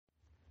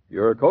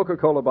Your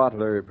Coca-Cola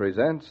bottler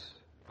presents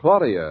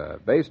Claudia,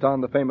 based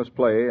on the famous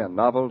play and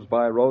novels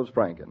by Rose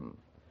Franken.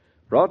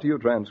 Brought to you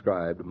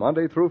transcribed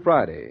Monday through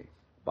Friday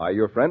by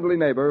your friendly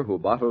neighbor who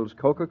bottles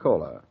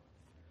Coca-Cola.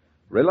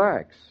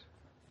 Relax,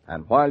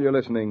 and while you're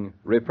listening,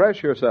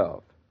 refresh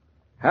yourself.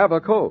 Have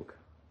a Coke.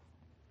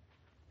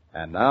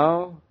 And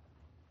now,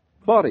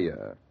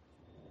 Claudia.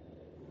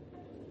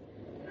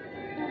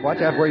 Watch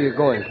out where you're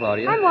going,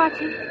 Claudia. I'm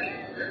watching.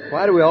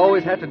 Why do we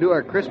always have to do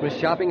our Christmas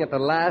shopping at the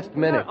last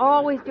minute? We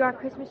always do our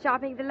Christmas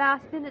shopping at the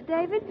last minute,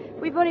 David.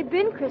 We've only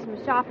been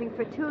Christmas shopping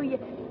for 2 years.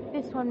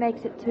 This one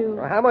makes it 2.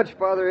 Well, how much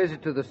farther is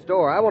it to the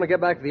store? I want to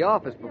get back to the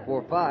office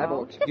before 5.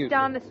 Oh, excuse just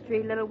down the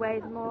street a little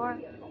ways more.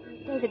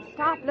 David,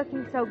 stop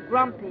looking so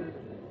grumpy.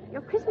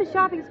 Your Christmas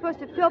shopping is supposed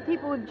to fill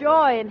people with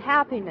joy and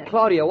happiness.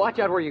 Claudia, watch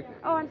out where you...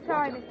 Oh, I'm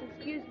sorry, mister.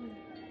 Excuse me.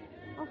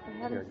 Oh, for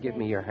heaven's Here, sake. give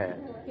me your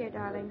hand. Here,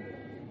 darling.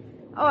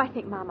 Oh, I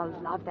think Mama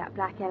loved that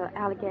black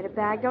alligator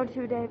bag, don't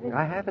you, David?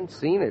 I haven't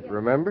seen it,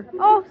 remember?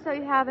 Oh, so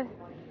you haven't.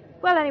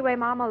 Well, anyway,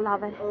 Mama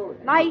love it.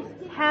 Nice,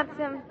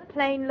 handsome,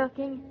 plain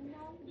looking.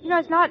 You know,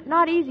 it's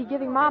not easy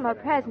giving Mama a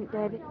present,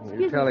 David.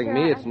 You're telling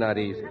me it's not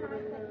easy.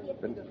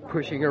 Been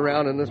pushing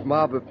around in this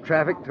mob of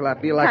traffic till I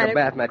feel like a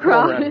bath mat.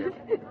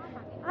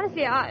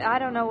 Honestly, I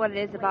don't know what it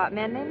is about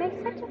men. They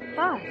make such a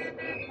fuss.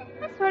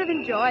 I sort of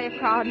enjoy a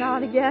crowd now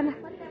and again.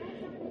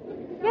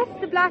 Yes,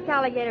 the black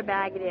alligator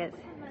bag it is.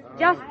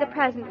 Just the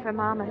present for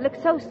Mama. It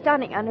looks so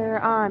stunning under her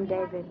arm,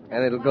 David.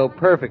 And it'll go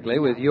perfectly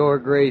with your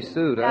gray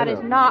suit, I know. That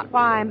is not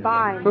why I'm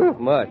buying it.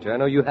 Much. I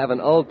know you have an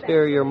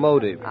ulterior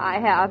motive. I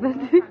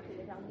haven't.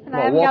 And I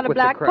Well, haven't walk got a with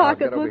the black crowd.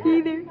 Get pocketbook over here.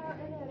 either.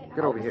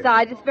 Get over here.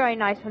 Besides, it's very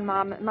nice when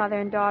Mother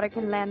and daughter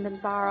can lend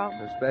and borrow.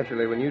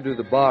 Especially when you do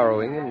the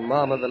borrowing and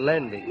Mama the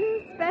lending.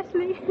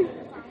 Especially.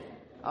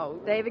 Oh,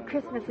 David,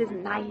 Christmas is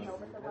nice.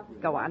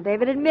 Go on,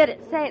 David, admit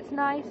it. Say it's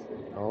nice.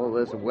 All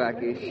this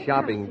wacky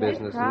shopping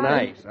business,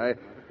 Right. nice.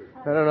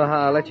 I don't know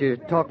how I let you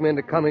talk me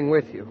into coming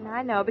with you.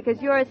 I know,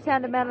 because you're as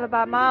sentimental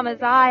about Mom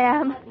as I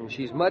am. And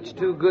she's much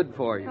too good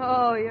for you.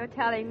 Oh, you're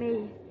telling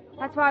me.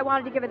 That's why I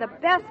wanted to give her the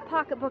best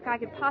pocketbook I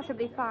could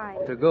possibly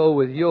find. To go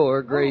with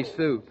your gray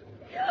suit.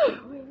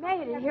 We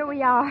made it. Here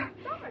we are.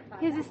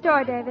 Here's the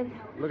store, David.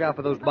 Look out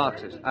for those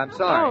boxes. I'm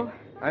sorry. Oh.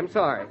 I'm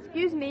sorry.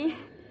 Excuse me.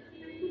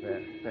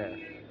 There.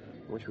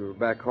 Wish we were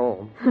back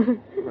home.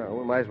 Well,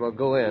 we might as well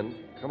go in.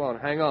 Come on,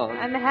 hang on.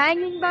 I'm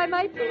hanging by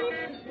my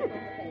feet.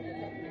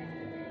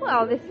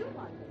 Well, this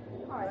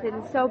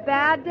isn't so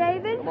bad,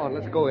 David. Come on,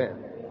 let's go in.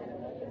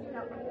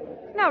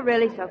 Not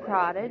really so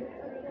crowded.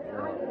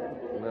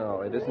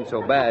 No, it isn't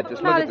so bad.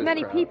 Just look Not at as this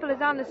many crowd. people as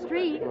on the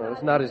street. Well,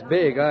 it's not as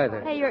big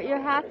either. Hey,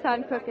 your hat's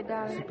on crooked,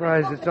 darling.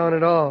 Surprised it's on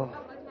at all.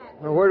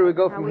 Well, where do we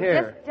go Now, from we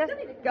here? Just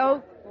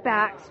go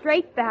back,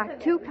 straight back,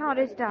 2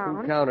 counters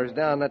down. 2 counters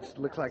down. That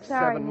looks like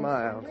Sorry, 7 miss.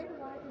 miles.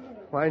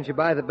 Why didn't you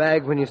buy the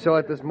bag when you saw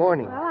it this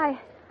morning? Well, I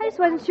just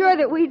wasn't sure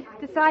that we'd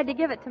decide to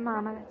give it to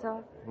Mama, that's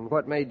all. And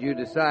what made you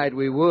decide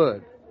we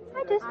would?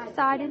 I just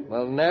decided.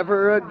 Well,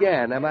 never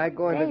again am I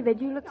going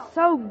David, you look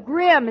so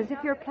grim, as if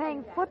you're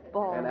playing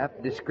football. to... An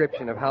apt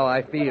description of how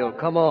I feel.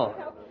 Come on.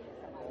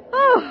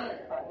 Oh,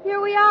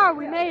 here we are.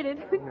 We made it.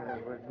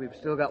 We've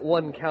still got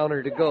 1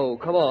 counter to go.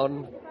 Come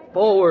on.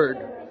 Forward.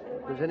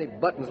 If there's any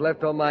buttons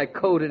left on my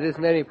coat, it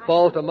isn't any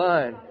fault of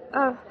mine.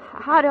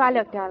 How do I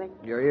look, darling?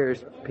 Your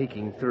ear's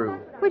peeking through.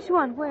 Which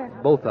one? Where?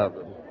 Both of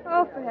them.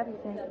 Oh, for heaven's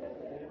sake.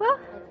 Well,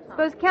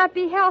 suppose it can't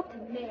be helped.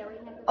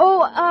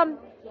 Oh,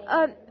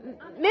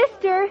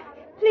 mister,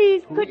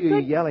 please, Who are you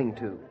yelling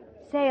to?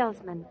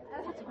 Salesman.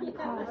 That's what you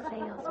call a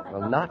salesman.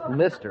 Well, not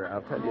mister,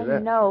 I'll tell you I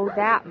that. know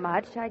that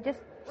much. I just...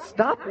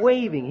 Stop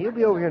waving. He'll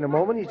be over here in a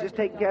moment. He's just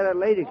taking care of that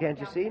lady, can't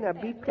you see? Now,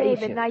 be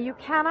patient. David, now you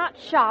cannot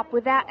shop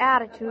with that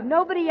attitude.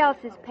 Nobody else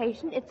is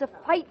patient. It's a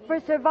fight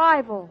for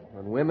survival.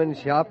 When women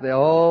shop, they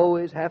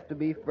always have to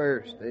be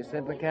first. They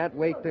simply can't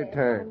wait their When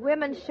turn.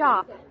 women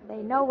shop, they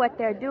know what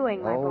they're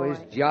doing, my Always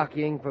boy.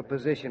 jockeying for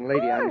position.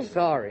 Lady, I'm course.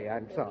 sorry.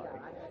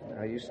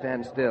 Now, you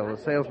stand still.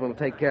 The salesman will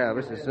take care of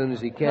us as soon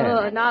as he can.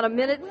 Oh, not a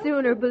minute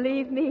sooner,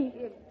 believe me.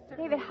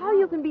 David, how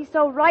you can be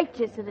so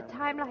righteous at a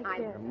time like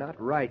this? I'm not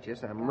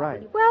righteous. I'm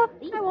right. Well,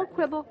 I won't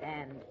quibble.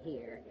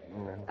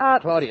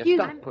 Claudia, excuse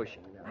stop me.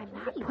 pushing. I'm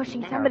not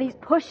pushing. Somebody's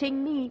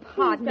pushing me.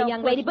 Pardon me, Please young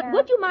don't lady, push but me.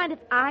 would you mind if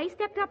I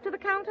stepped up to the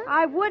counter?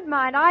 I would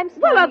mind. I'm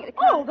Well, standing of at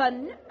the all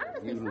counter.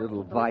 the... You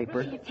little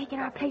viper. She'd have taken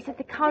our place at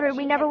the counter and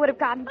we never would have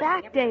gotten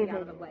back,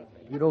 David.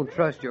 You don't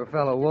trust your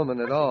fellow woman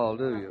at all,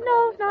 do you?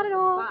 No, not at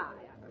all.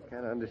 I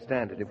can't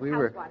understand it. If we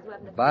were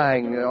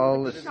buying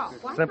all this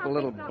simple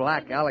little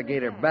black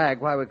alligator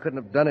bag, why we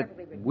couldn't have done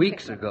it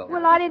weeks ago?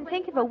 Well, I didn't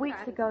think of it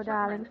weeks ago,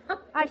 darling.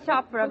 I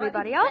shopped for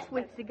everybody else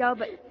weeks ago,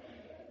 but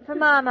for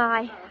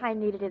Mama, I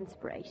needed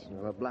inspiration.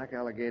 Well, a black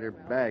alligator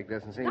bag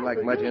doesn't seem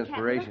like much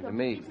inspiration to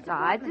me.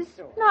 Besides, it's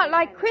not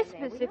like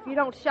Christmas if you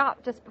don't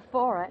shop just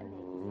before it.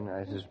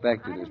 I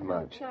suspected as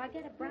much.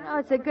 Oh,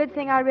 it's a good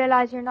thing I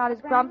realize you're not as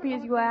grumpy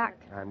as you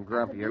act. I'm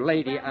grumpier.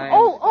 Lady,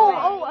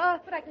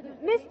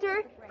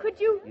 Mister, could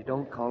you... You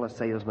don't call a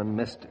salesman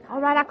mister.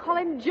 All right, I'll call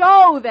him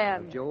Joe,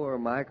 then. Joe or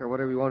Mike or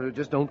whatever you want to do,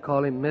 just don't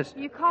call him mister.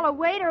 You call a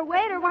waiter,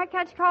 why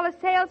can't you call a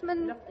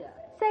salesman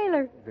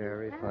sailor?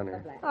 Very funny.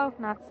 Oh,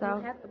 not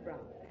so.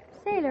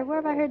 Sailor, where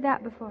have I heard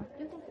that before?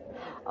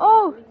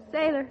 Oh,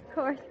 sailor, of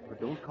course. But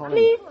don't call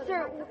Please, him...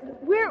 sir,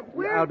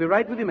 we're... I'll be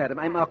right with you, madam.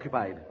 I'm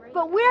occupied.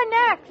 But we're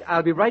next.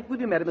 I'll be right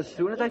with you, madam, as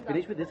soon as I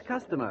finish with this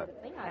customer.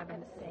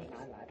 Heaven's sakes.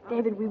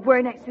 David, we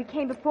were next. We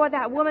came before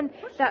that woman,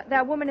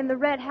 that woman in the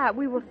red hat.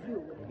 We were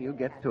through. You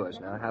get to us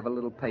now. Have a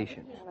little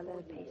patience.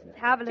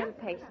 Have a little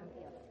patience.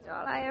 That's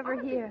all I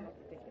ever hear.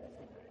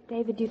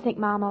 David, do you think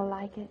Mama will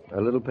like it?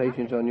 A little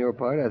patience on your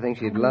part? I think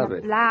she'd love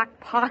it. Black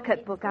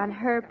pocketbook on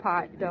her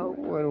part, though.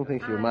 Oh, I don't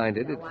think she'll mind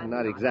it. It's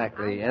not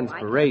exactly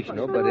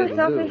inspirational, but it'll It's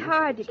awfully do.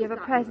 hard to give a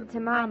present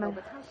to Mama.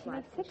 She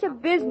makes such a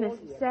business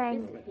of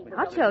saying,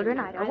 "Now, children,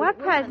 I don't want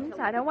presents.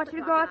 I don't want you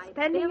to go out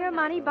spending your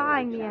money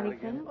buying me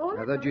anything."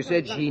 I thought you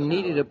said she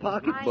needed a She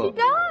pocketbook.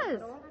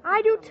 does.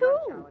 I do,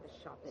 too.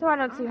 So I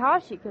don't see how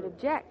she could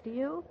object, do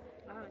you?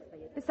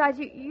 Besides,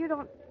 you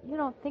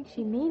don't think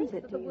she means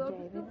it, do you,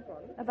 David?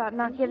 About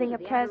not giving a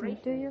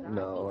present, do you?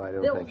 No, I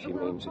don't think she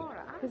means it.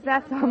 Because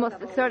that's almost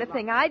the sort of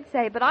thing I'd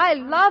say, but I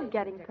love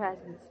getting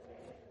presents.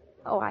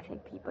 Oh, I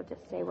think people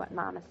just say what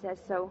Mama says,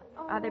 so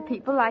other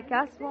people like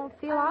us won't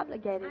feel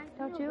obligated,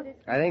 don't you?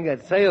 I think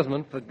that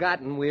salesman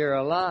forgotten we're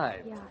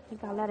alive. Yeah, I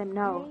think I'll let him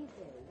know.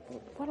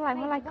 What'll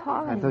I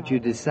call him? I thought you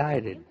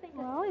decided.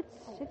 Well,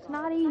 it's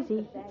not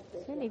easy.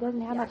 Certainly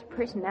doesn't have much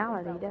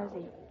personality, does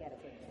he?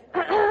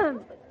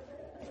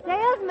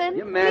 Salesman,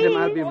 Yeah, madam, please.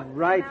 I'll be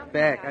right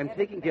back. I'm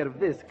taking care of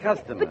this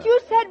customer. But you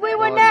said we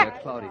were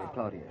next. Claudia.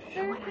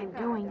 Know what I'm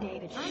doing,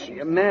 David. Shh.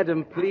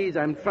 Madam, please,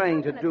 I'm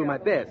trying to do my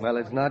best. Well,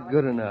 it's not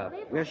good enough.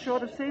 We're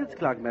short of sales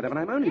clerk, madam, and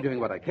I'm only doing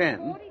what I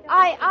can.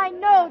 I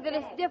know that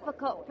it's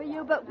difficult for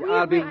you, but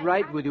I'll be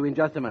right with you in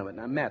just a moment.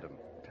 Now, madam.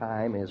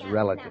 Time is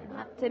relative.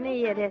 To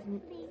me, it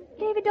isn't.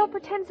 David, don't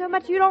pretend so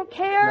much you don't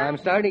care. I'm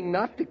starting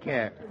not to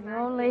care. I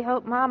only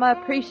hope Mama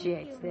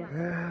appreciates this.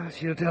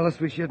 She'll tell us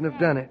we shouldn't have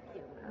done it.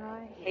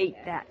 I hate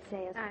that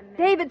sales.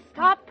 David,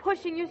 stop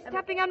pushing. You're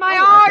stepping on my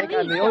I arm. think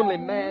I'm the only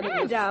man in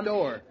the Madam.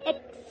 store.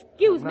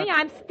 Excuse me,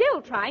 I'm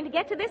still trying to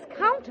get to this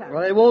counter.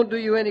 Well, it won't do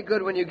you any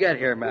good when you get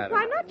here, madam.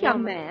 Why not,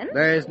 young man?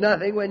 There is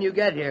nothing when you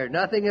get here.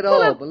 Nothing at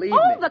all, believe me.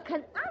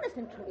 Honest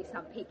and truly,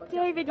 some people.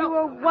 David, you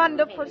were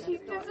wonderful. She's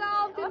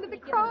dissolved into the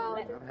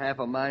crowd. I've half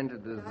a mind to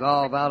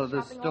dissolve out of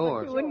this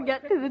store. You wouldn't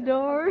get to the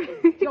door.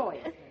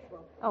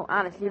 Oh,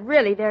 honestly,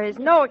 really, there is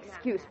no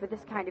excuse for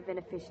this kind of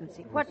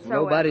inefficiency whatsoever.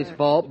 Nobody's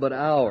fault but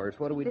ours.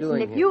 What are we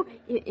doing here?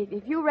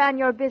 If you ran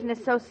your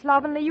business so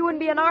slovenly, you wouldn't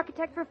be an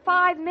architect for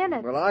 5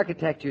 minutes. Well,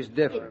 architecture's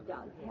different.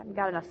 You haven't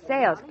got enough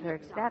sales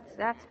clerks.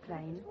 That's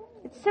plain.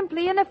 It's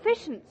simply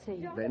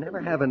inefficiency. They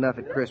never have enough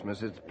at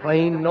Christmas. It's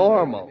plain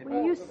normal.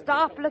 Will you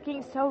stop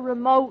looking so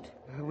remote?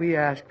 We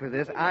asked for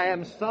this. I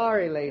am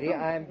sorry, lady.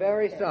 I am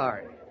very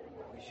sorry.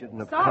 We shouldn't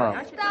have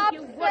come. Stop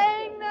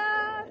saying that.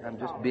 I'm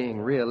just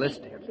being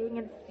realistic. You're being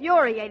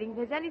infuriating. If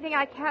there's anything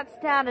I can't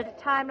stand at a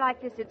time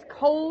like this, it's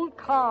cold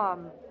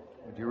calm.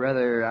 Would you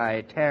rather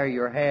I tear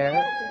your hair?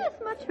 Yes,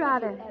 much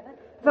rather.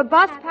 If a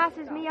bus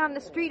passes me on the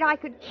street, I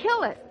could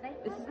kill it.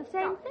 This is the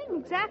same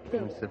thing, exactly.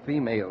 It's the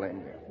female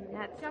in there.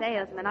 That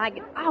salesman, I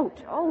get out.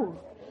 Oh,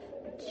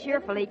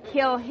 cheerfully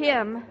kill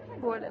him.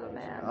 Poor little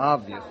man.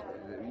 Obvious.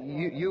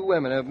 You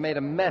women have made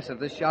a mess of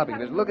this shopping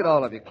business. Look at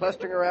all of you,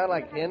 clustering around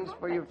like hens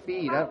for your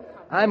feed.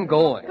 I'm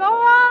going. Go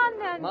on,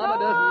 then. Mama go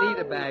doesn't on. need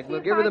a bag. We'll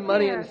See give if her the I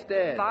money care.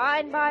 instead.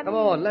 Fine by Come me.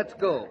 on, let's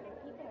go.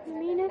 You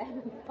mean it?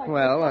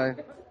 Well,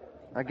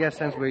 I guess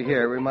since we're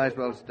here, we might as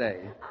well stay.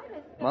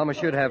 Mama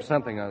should have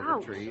something under the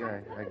Ouch. tree,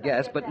 I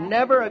guess, but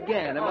never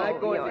again am I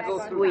going to go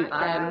through.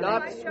 I am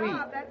not sweet.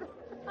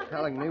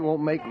 Telling me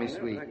won't make me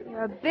sweet.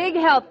 You're a big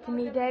help to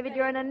me, David.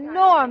 You're an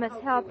enormous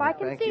help. I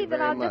can Thank see you that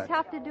very I'll much. just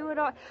have to do it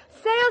all.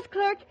 Sales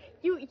clerk,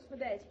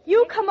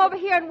 you come over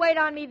here and wait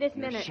on me this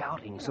You're minute.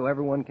 shouting so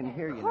everyone can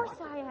hear Of you. course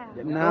I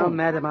am. Now,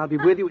 madam, I'll be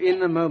with you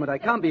in a moment. I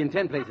can't be in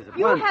 10 places at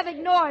You once. have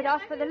ignored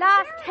us for the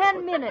last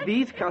 10 minutes.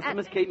 These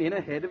customers came in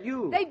ahead of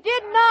you. They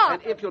did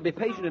not. And if you'll be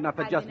patient enough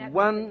for just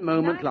one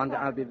moment longer,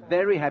 I'll be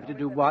very happy to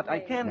do what I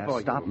can Now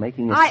for stop you.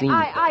 making a I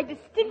scene.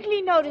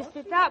 distinctly noticed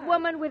that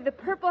woman with the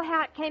purple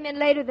hat came in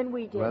later than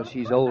we did. Well,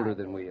 she's older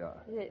than we are.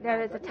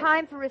 There is a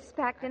time for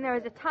respect, and there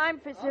is a time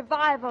for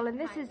survival, and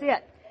this is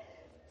it.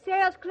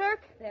 Sales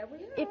clerk,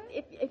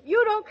 if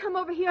you don't come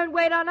over here and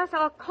wait on us,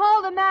 I'll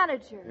call the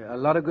manager. A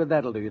lot of good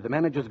that'll do you. The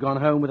manager's gone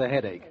home with a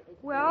headache.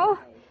 Well,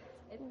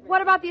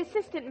 what about the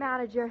assistant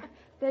manager?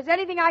 there's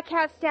anything I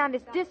can't stand,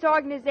 it's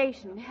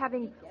disorganization.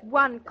 Having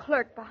one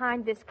clerk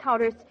behind this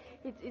counter,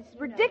 it's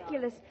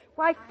ridiculous.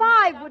 Why,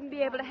 5 wouldn't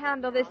be able to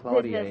handle this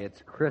Claudia, business.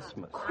 it's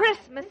Christmas.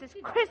 Christmas is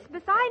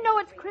Christmas. I know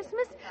it's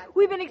Christmas.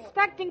 We've been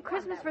expecting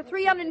Christmas for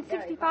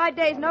 365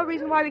 days. No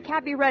reason why we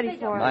can't be ready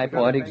for it. My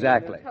point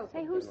exactly.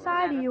 Hey, whose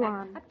side are you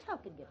on?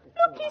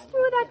 Look, he's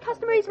through with that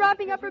customer. He's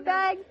wrapping up her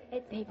bag.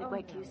 David,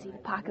 wait till you see the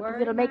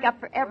pocketbook. It'll make up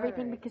for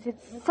everything because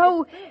it's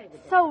so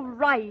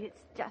right.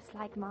 It's just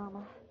like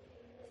Mama.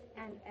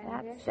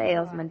 That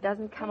salesman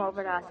doesn't come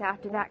over to us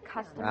after that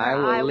customer.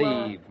 I will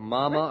leave,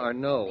 Mama or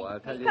no.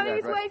 I'll tell you Coming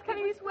that. this way, he's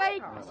coming this way.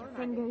 Cross your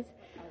fingers.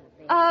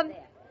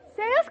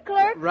 Sales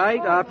clerk. Right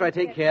after I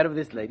take care of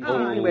this lady. She's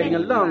been waiting a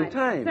long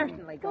time.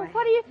 Certainly. Well,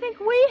 what do you think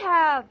we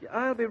have?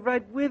 I'll be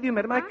right with you,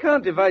 madam. I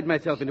can't divide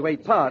myself into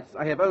 8 parts.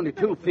 I have only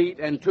 2 feet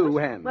and 2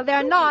 hands. Well,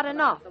 they're not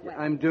enough.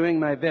 I'm doing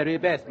my very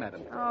best,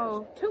 madam.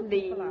 Oh,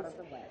 please.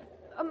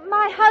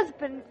 My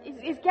husband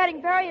is getting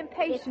very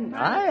impatient.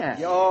 I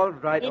am. All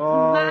right, It's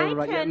all my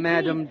right. turn,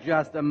 Madam,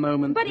 just a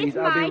moment, But please. it's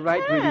I'll be my right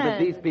with you, but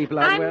turn. these people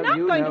are, I'm well, not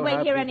you going know to wait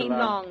how here any people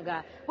are.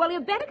 longer. Well, you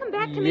better come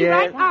back to me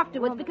Yes. right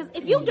afterwards, because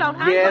if you don't,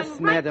 I'm Yes,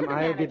 going right madam, to the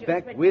I'll be manager's.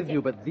 back with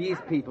you, but these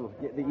people,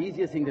 the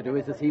easiest thing to do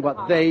is to see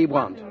what they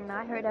want.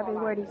 I heard every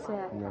word he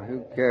said. Now,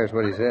 who cares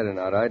what he said or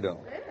not? I don't.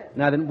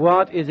 Now then,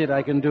 what is it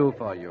I can do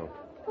for you?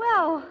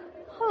 Well,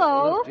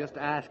 hello. Look, just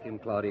ask him,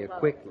 Claudia,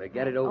 quickly.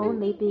 Get it over with.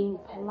 Only being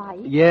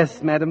polite.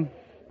 Yes, madam.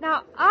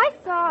 Now, I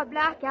saw a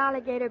black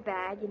alligator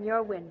bag in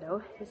your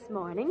window this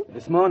morning.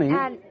 This morning?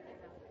 And,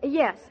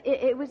 yes,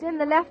 it was in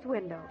the left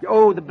window.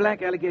 Oh, the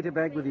black alligator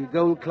bag with the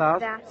gold clasp,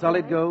 That's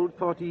solid right. gold,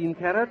 14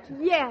 carat.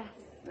 Yes.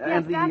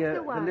 And yes, that's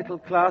the one. the little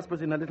clasp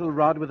was in a little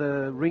rod with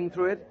a ring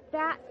through it.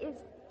 That is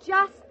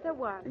just the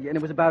one. Yeah, and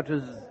it was about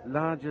as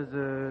large as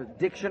a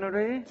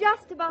dictionary.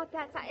 Just about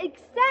that size.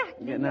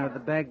 Exactly. Yeah, now the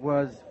bag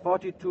was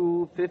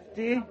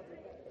 $42.50.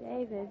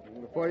 David.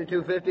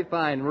 $42.50,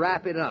 fine.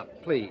 Wrap it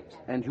up, please.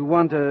 And you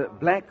want a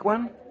black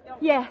one?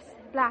 Yes,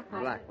 black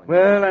one. Black one.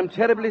 Well, I'm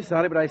terribly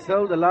sorry, but I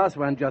sold the last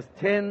one just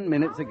 10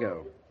 minutes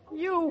ago.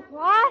 You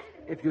what?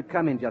 If you'd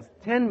come in just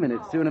 10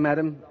 minutes sooner,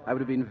 madam, I would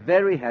have been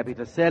very happy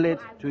to sell it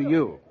to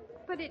you.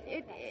 But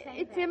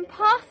it's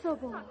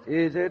impossible.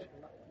 Is it?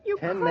 You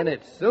 10 couldn't-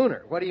 minutes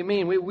sooner. What do you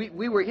mean? We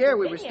were here.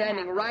 We were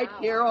standing right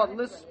here on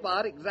this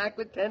spot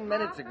exactly 10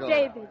 minutes ago.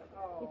 David,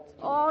 it's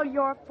all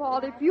your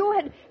fault. If you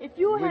had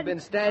We've been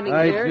standing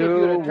I here, and if do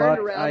you'd have turned what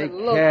around I and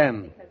looked,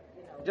 can.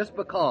 just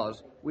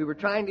because we were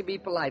trying to be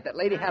polite, that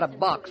lady had a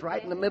box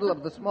right in the middle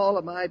of the small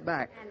of my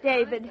back.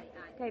 David,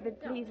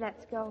 please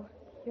let's go.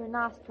 Your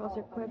nostrils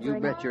are quivering. You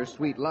bet your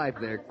sweet life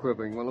they're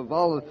quivering. Well, of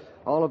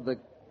all of the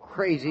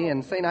crazy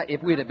and say not,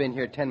 if we'd have been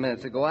here 10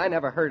 minutes ago, I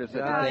never heard of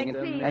such a thing.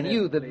 please. And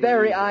you, the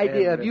very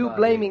idea of you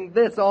blaming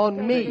this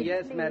on me.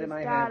 Yes, madam,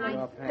 I have Darling,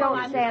 your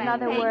don't say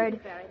another word.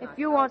 If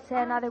you won't say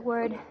another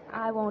word,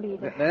 I won't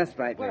either. That's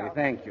right, lady.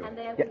 Thank you.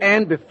 Yeah,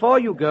 and before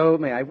you go,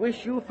 may I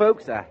wish you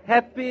folks a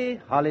happy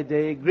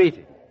holiday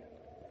greeting.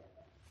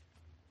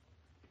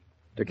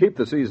 To keep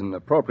the season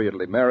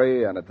appropriately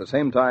merry and at the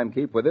same time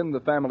keep within the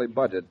family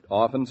budget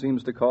often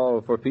seems to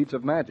call for feats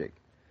of magic.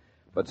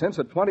 But since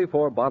a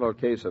 24-bottle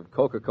case of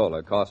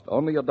Coca-Cola cost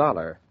only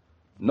 $1,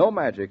 no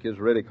magic is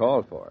really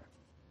called for.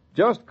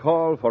 Just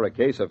call for a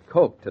case of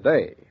Coke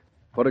today.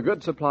 Put a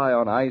good supply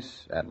on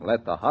ice and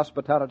let the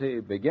hospitality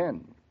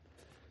begin.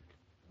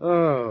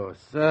 Oh,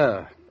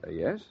 sir.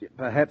 Yes?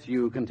 Perhaps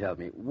you can tell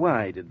me,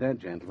 why did that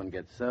gentleman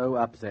get so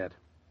upset?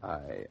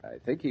 I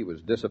think he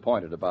was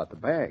disappointed about the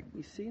bag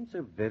He seemed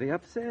so very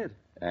upset.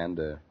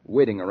 and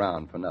waiting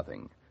around for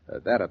nothing.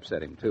 That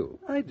upset him, too.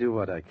 I do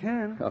what I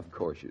can. Of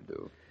course you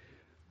do.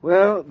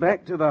 Well,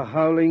 back to the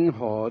howling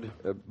horde.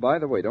 By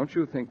the way, don't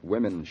you think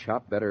women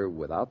shop better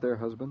without their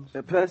husbands?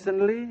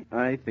 Personally,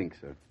 I think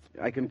so.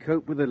 I can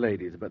cope with the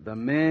ladies, but the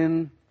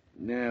men,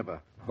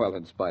 never. Well,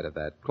 in spite of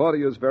that,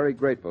 Claudia's very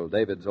grateful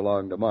David's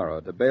along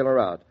tomorrow to bail her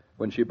out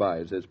when she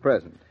buys his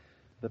present.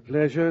 The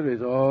pleasure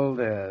is all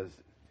theirs.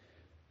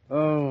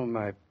 Oh,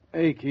 my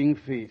aching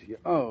feet.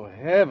 Oh,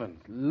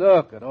 heavens,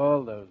 look at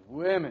all those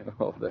women.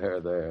 Oh,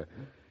 there.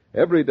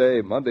 Every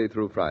day, Monday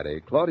through Friday,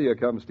 Claudia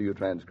comes to you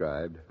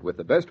transcribed with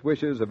the best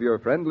wishes of your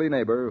friendly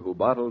neighbor who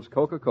bottles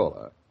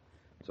Coca-Cola.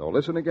 So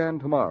listen again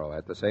tomorrow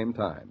at the same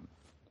time.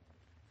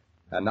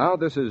 And now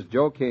this is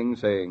Joe King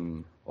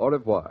saying au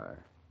revoir.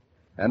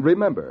 And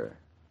remember,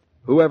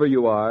 whoever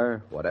you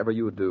are, whatever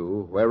you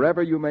do,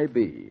 wherever you may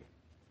be,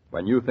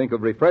 when you think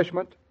of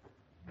refreshment,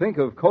 think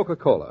of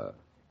Coca-Cola.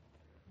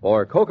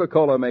 For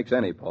Coca-Cola makes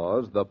any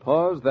pause the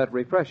pause that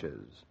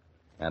refreshes.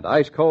 And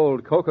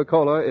ice-cold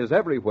Coca-Cola is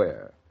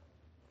everywhere.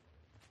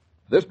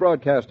 This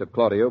broadcast of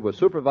Claudia was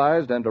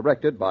supervised and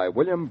directed by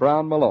William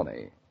Brown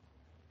Maloney.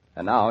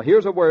 And now,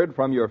 here's a word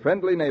from your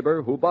friendly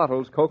neighbor who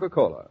bottles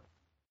Coca-Cola.